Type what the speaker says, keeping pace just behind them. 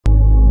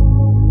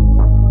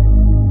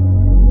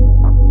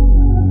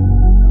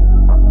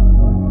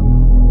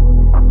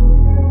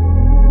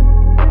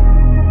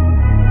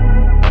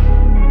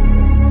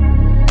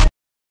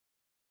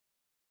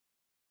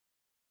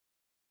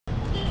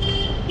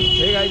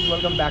Guys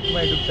welcome back to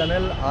my YouTube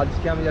channel. आज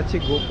के আমি যাচ্ছি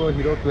GoPro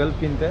Hero12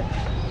 কিনতে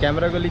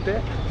ক্যামেরাগলিতে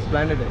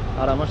স্প্ল্যানেডে,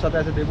 আর আমার সাথে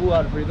আছে দেবু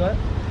আর হৃদয়।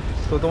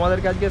 তো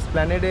তোমাদেরকে আজকে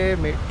স্প্ল্যানেডে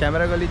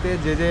ক্যামেরাগলিতে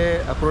যে যে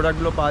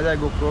প্রোডাক্টগুলো পাওয়া যায়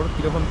গোপ্রোর,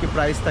 কীরকম কী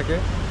প্রাইস থাকে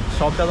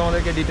সবটা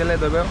তোমাদেরকে ডিটেলে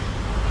দেবে।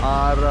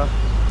 আর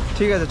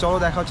ঠিক আছে, চলো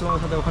দেখা হচ্ছে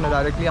তোমার সাথে ওখানে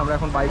ডাইরেক্টলি। আমরা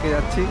এখন বাইকে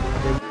যাচ্ছি।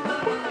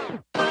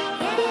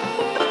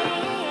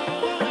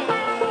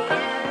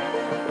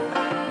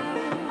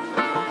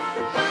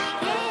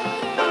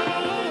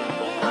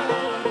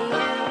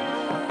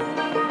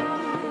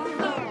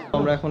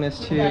 আমরা এখন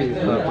এসেছি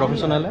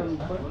প্রফেশনালে,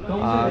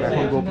 আর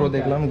এখন গোপ্রো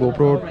দেখলাম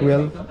GoPro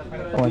 12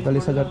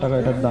 45,000 টাকা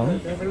এটার দাম,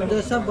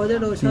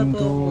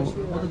 কিন্তু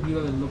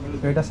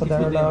এটার সাথে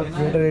একটা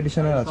ক্রিয়েটার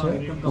এডিশনের আছে,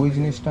 ওই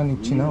জিনিসটা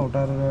নিচ্ছি না।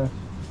 ওটার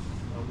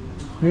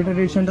ক্রিয়েটার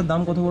এডিশনটার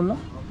দাম কত বললো?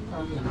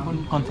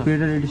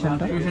 ক্রিয়েটার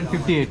এডিশনটা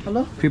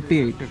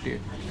 58।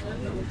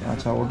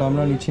 আচ্ছা, ওটা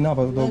আমরা নিচ্ছি না,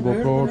 আপাতত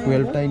GoPro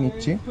 12টাই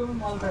নিচ্ছি।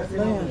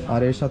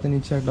 আর এর সাথে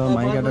নিচ্ছি একটা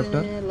মাইক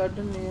অ্যাডাপ্টার,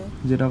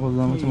 যেটা কত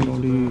দাম হচ্ছে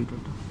মোটামুটি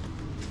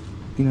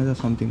 3000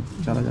 समथिंग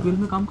 4000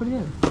 में काम कर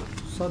जाए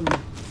सब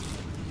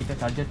এটা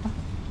চার্জারটা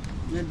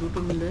এই দুটো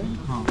মিলে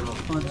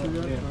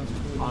 5000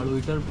 আর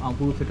ওইটার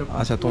পুরো সেটআপ।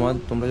 আচ্ছা,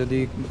 তোমরা যদি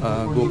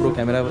GoPro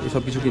ক্যামেরা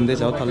এসব কিছু কিনতে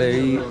চাও তাহলে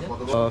এই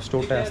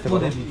স্টোরটায় আসতে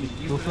পারো।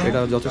 এটা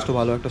যথেষ্ট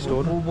ভালো একটা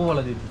স্টোর।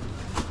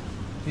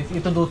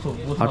 এটা 200।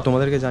 আর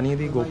তোমাদেরকে জানিয়ে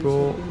দিই GoPro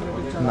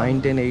 9,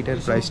 10, 8 এর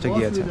প্রাইসটা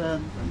কি আছে।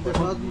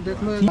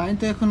 দেখলো 9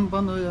 তো এখন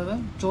বন্ধ হয়ে যাবে,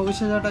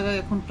 24000 টাকা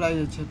এখন প্রাইস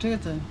আছে, ঠিক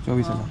আছে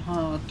 24000।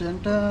 হ্যাঁ,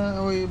 10টা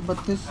ওই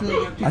 32।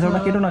 আচ্ছা,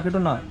 ওটা কেটো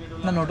না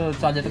না ওটা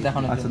চার্জারটা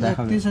দেখানো। আচ্ছা,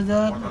 দেখাও।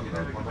 31700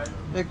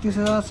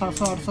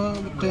 800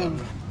 10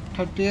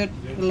 38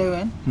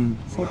 11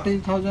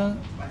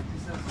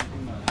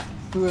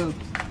 40,012।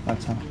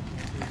 अच्छा,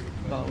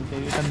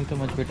 এটা নিতে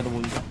मच बेटर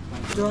बोलता।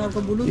 जो आपका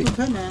ब्लूटूथ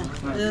है ना,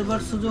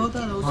 एयरबड्स जो होता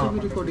है ना, उससे भी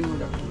रिकॉर्डिंग हो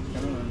जाता है।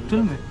 चल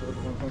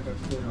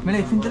मैंने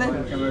एक चला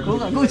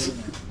होगा कुछ,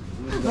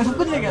 मैं सब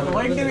कुछ ले गया था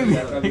वाइट में भी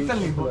एक चल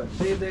नहीं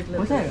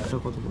हो जाएगा। तो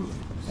কত বলবো?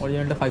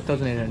 অরিজিনালটা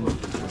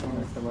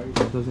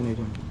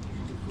 5800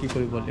 কি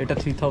করে বল, এটা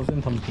 3000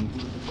 সামথিং।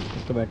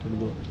 একটা ব্যাটারি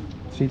দো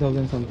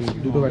 3000 সামথিং,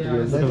 দুটো ব্যাটারি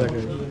আছে। দুটো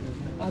ব্যাটারি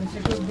আর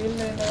সেটা বিল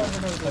নেনা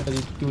ব্যাটারি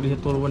কিউরি হে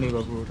তোরবো নেই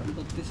বাবু ওটা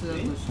 32000।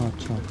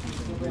 আচ্ছা,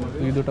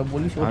 তুই দুটো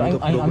বলিস, ওটা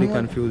আমি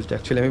কনফিউজড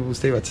অ্যাকচুয়ালি। আমি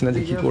বুঝতেই পারছি না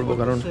যে কি করব,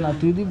 কারণ না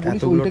তুই যদি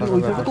বলিস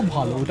ওইটা তো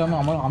ভালো, ওটা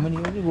আমি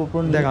নিয়েছি GoPro।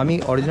 দেখ, আমি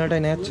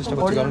অরিজিনালটাই নেওয়ার চেষ্টা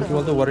করছি, কারণ কি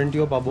বলতো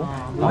ওয়ারেন্টিও পাবো।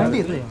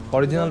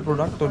 অরিজিনাল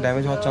প্রোডাক্ট তো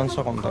ড্যামেজ হওয়ার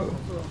চান্সটা কম থাকবে।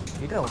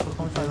 এটা অত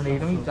সমস্যা হবে না,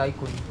 এটা আমি ট্রাই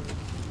করি।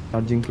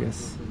 চার্জিং কেস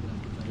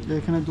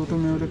এখানে দুটো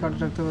মেমোরি কার্ড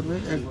রাখতে পারবে,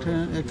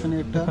 এখানে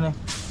একটা,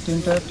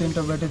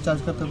 তিনটা ব্যাটারি চার্জ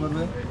করতে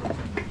পারবে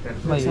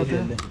ভাই।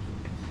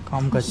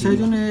 काम का সেই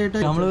জন্য এটা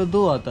हम लोग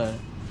 2 आता है,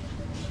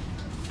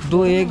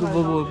 2 एक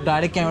वो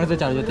डायरेक्ट कैमरा से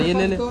चार्ज होता है। ये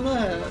ले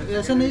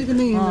ऐसा नहीं कि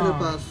नहीं है मेरे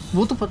पास,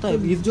 वो तो पता है।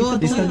 जो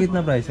इसका कितना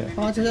प्राइस है?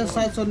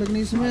 5700, लेकिन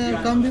इसमें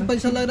कम भी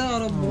पैसा लग रहा है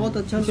और बहुत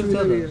अच्छा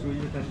सुविधा भी है।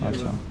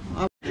 अच्छा,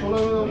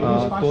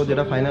 তো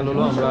যেটা ফাইনাল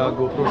হলো, আমরা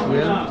GoPro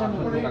 12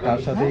 তার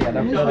সাথে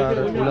অ্যাডাপ্টার আর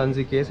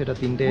উলানজি কেস, এটা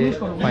তিনটে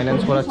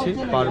ফাইন্যান্স করাচ্ছি।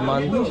 পার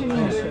মান্থ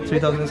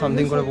 3000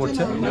 সামথিং করে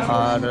পড়ছে।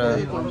 আর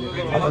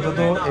আপাতত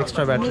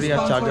এক্সট্রা ব্যাটারি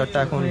আর চার্জারটা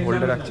এখন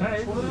হোল্ডে রাখছি।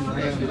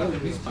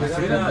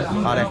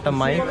 আর একটা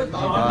মাইক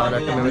আর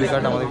একটা মেমোরি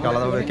কার্ড আমাদেরকে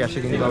আলাদাভাবে ক্যাশে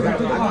কিনতে হবে।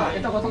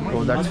 তো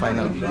দ্যাটস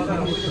ফাইনাল।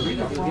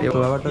 এই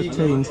ব্যাপারটা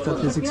হচ্ছে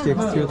Insta360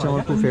 X3 হচ্ছে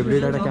আমার খুব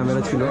ফেভারিট একটা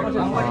ক্যামেরা ছিল,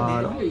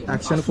 আর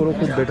অ্যাকশন করো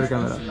খুব বেটার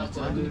ক্যামেরা।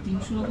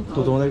 তো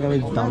তোমাদেরকে আমি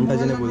দামটা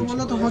জেনে বলছি।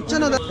 তো হচ্ছে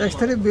না,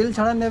 X3 বিল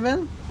ছাড়া নেবেন,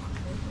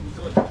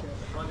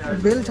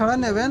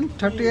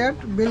 38,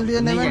 বিল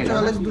দিয়ে নেবেন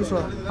 44200।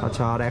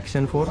 আচ্ছা, আর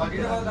অ্যাকশন 4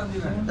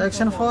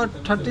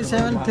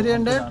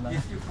 37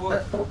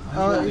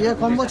 ये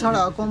कॉम्बो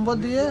छाड़ा, कॉम्बो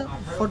दिए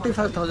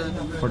 45,000।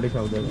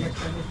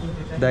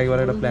 দেখ, এবার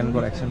একটা প্ল্যান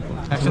কর। অ্যাকশন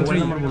 4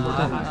 নাম্বার বলবো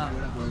তো,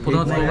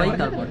 প্রথমত ভাই,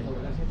 তারপরে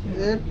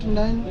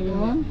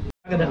 891।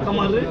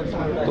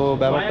 তো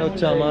ব্যাপারটা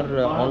হচ্ছে আমার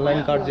অনলাইন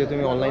কার্ড যেহেতু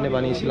আমি অনলাইনে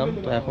বানিয়েছিলাম,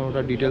 তো এখন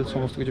ওটা ডিটেলস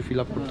সমস্ত কিছু ফিল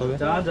আপ করতে হবে।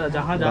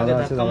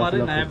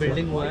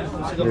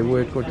 দেবু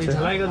ওয়েট করছে।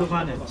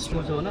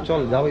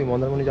 চল যাও, ওই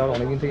মন্দারমণি যাওয়ার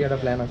অনেকদিন থেকে একটা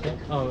প্ল্যান আছে।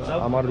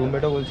 আমার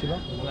রুমমেটও বলছিল।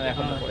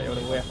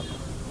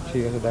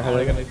 ঠিক আছে, দেখা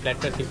যাবে।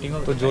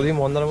 তো যদি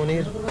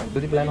মন্দারমণির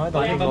প্ল্যান হয়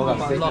তাহলে ব্লগ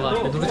আসবে,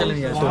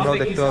 তোমরাও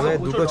দেখতে হবে,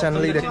 দুটো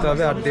চ্যানেলই দেখতে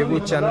হবে। আর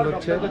দেবুর চ্যানেল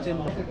হচ্ছে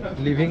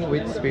লিভিং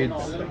উইথ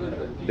স্পিডস,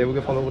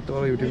 দেবুকে ফলো করতে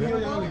পারো ইউটিউবে।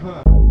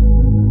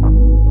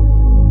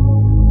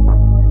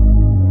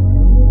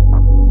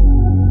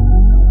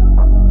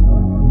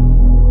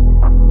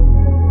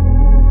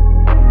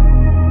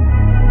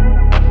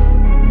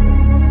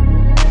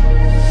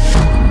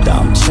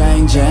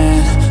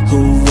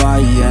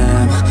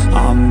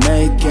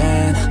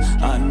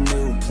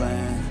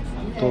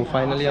 তো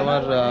ফাইনালি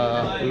আমার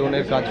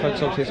লোনের কাজ ফাজ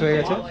সব শেষ হয়ে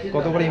গেছে।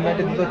 কত করে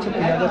ইএমআইটা দিতে হচ্ছে?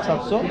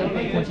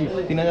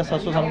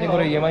 3700 সামথিং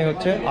করে ইএমআই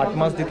হচ্ছে। 8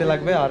 মাস দিতে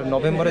লাগবে, আর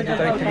নভেম্বরের 2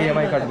 তারিখ থেকে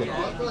ইএমআই কাটবে।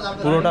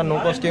 পুরোটা নো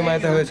কস্ট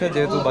ইএমআইতে হয়েছে,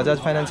 যেহেতু বাজাজ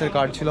ফাইন্যান্সের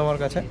কার্ড ছিল আমার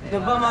কাছে।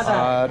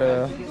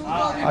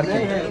 আর কি,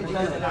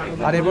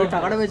 আর এরপর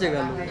টাকাটা বেঁচে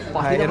গেল।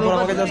 হ্যাঁ, এরপর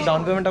আমাকে জাস্ট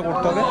ডাউন পেমেন্টটা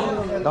করতে হবে।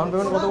 ডাউন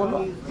পেমেন্ট কত বললো?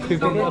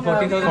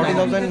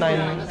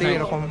 14,990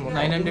 এরকম,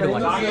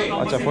 901।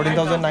 আচ্ছা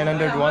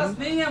 14,901।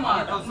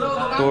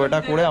 তো এটা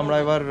করে আমরা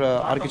এবার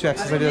আর কিছু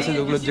অ্যাক্সেসরিজ আছে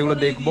যেগুলো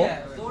দেখবো,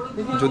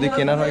 যদি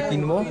কেনার হয়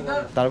কিনবো,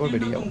 তারপর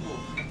বেরিয়ে যাবো।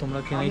 তোমরা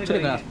কিনে ইচ্ছে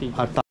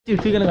আর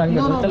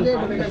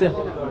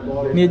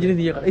নিয়ে জিনিস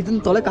দিয়ে এই তুমি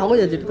তলে কাগজ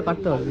আছে, এটা তো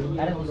কাটতে হবে।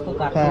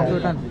 হ্যাঁ,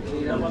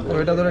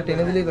 ওইটা ধরে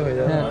টেনে দিলেই তো হয়ে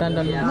যাবে। হ্যাঁ, টান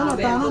টান না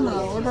টানো না,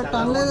 ওটা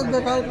টানলে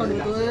বেকার কাটবে।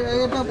 তো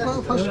এটা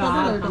ফার্স্ট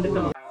কাটবে,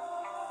 এটা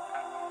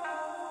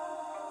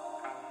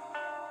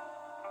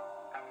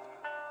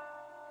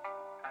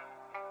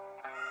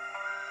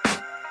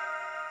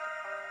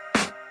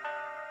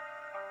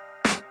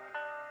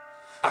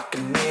I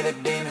can hear the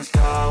demons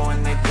call when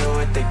they do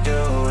what they do.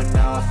 And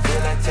now I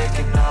feel like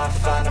taking off,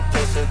 find a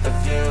place with a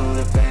view.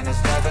 The pain is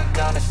never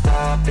gonna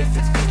stop if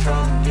it's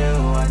controlling you.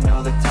 I know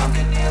that time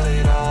can heal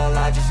it all,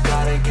 I just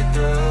gotta get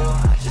through.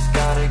 I just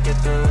gotta get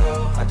through,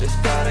 I just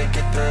gotta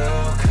get through.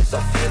 Cause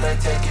I feel like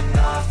taking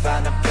off,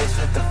 find a place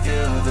with a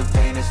view. The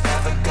pain is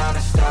never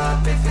gonna stop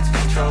if it's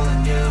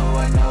controlling you.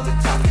 I know that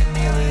time can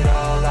heal it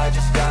all, I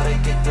just gotta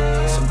get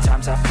through.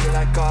 Sometimes I feel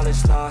like all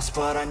is lost,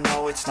 but I know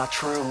it's not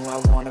true. I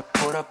wanna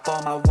put up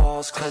all my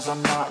walls cause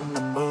I'm not in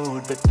the mood,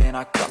 but then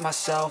I cut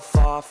myself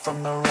off from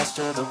the rest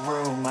of the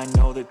room. I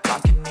know that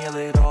time can heal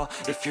it all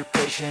if you're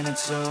patient, and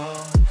soon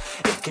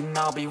it can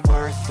all be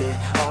worth it,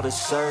 all the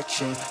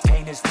searching.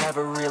 Pain is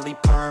never really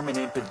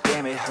permanent, but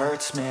damn it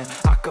hurts, man.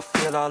 I could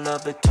feel all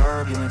of the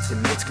turbulence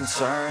and it's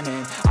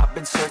concerning. I've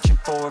been searching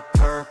for a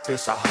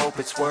purpose, I hope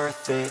it's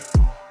worth it.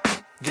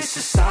 This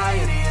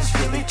society is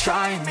really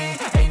trying me.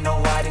 Ain't no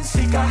hide and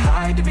seek, I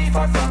hide to be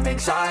far from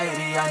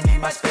anxiety. I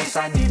need my space,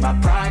 I need my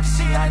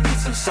privacy. I need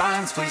some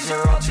silence, please,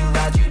 you're all too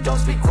loud. You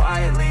don't speak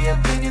quietly,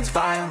 opinions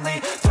violently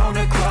thrown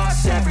across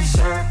every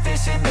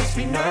surface. It makes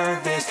me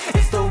nervous.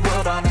 Is the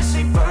world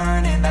honestly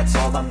burning? That's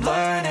all I'm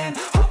learning.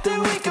 Hope that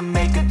we can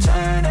make a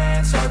turn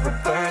and start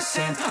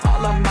reversing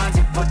all our minds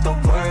and put the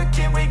work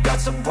in. We got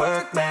some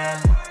work, man.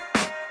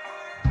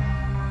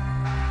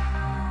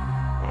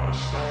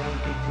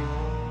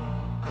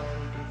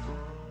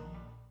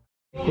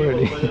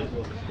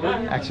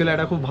 Actually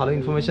এটা খুব ভালো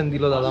information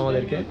দিল দাদা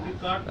আমাদেরকে।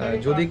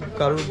 যদি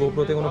কারোর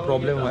গোপ্রোতে কোনো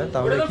problem হয়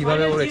তাহলে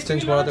কিভাবে ওর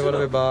এক্সচেঞ্জ করাতে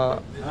পারবে বা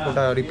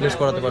ওটা রিপ্লেস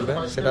করাতে পারবে,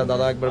 সেটা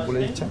দাদা একবার বলে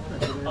দিচ্ছে।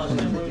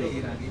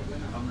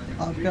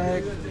 आपका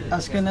एक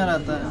स्कैनर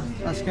आता है,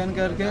 स्कैन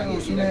करके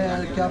उसमें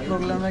क्या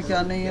प्रॉब्लम है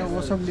क्या नहीं है वो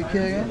सब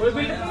लिखिएगा।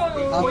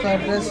 आपका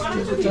एड्रेस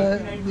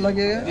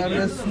लगेगा,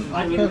 एड्रेस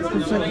आपका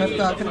खुद से घर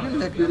पे आकर के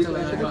लेके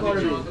चला जाएगा।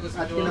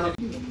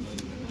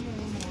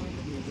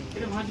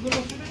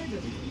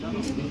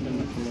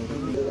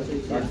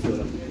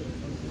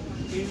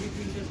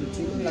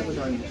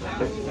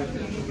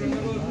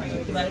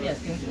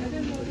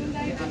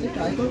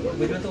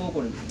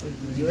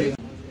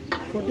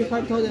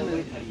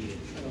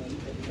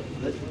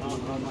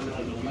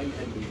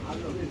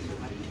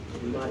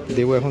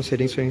 দেবো এখন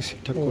সেটিংস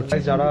ঠিকঠাক করছে।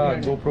 যারা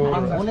গোপ্রো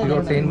হিরো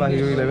 10 বা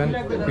হিরো 11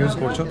 ইউজ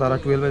করছো তারা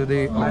 12 যদি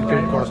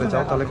আপগ্রেড করাতে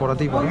চাও তাহলে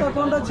করাতেই পারো,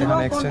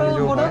 এখানে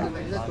এক্সচেঞ্জও হয়।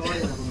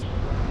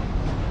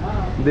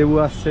 দেবু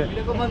আসছে।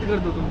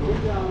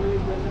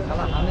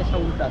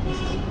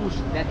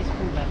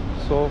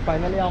 সো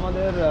ফাইনালি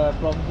আমাদের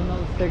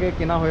প্রফেশনাল থেকে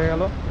কেনা হয়ে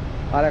গেল,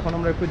 আর এখন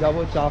আমরা একটু যাবো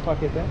চা ফা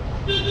খেতে,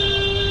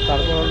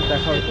 তারপর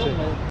দেখা হচ্ছে।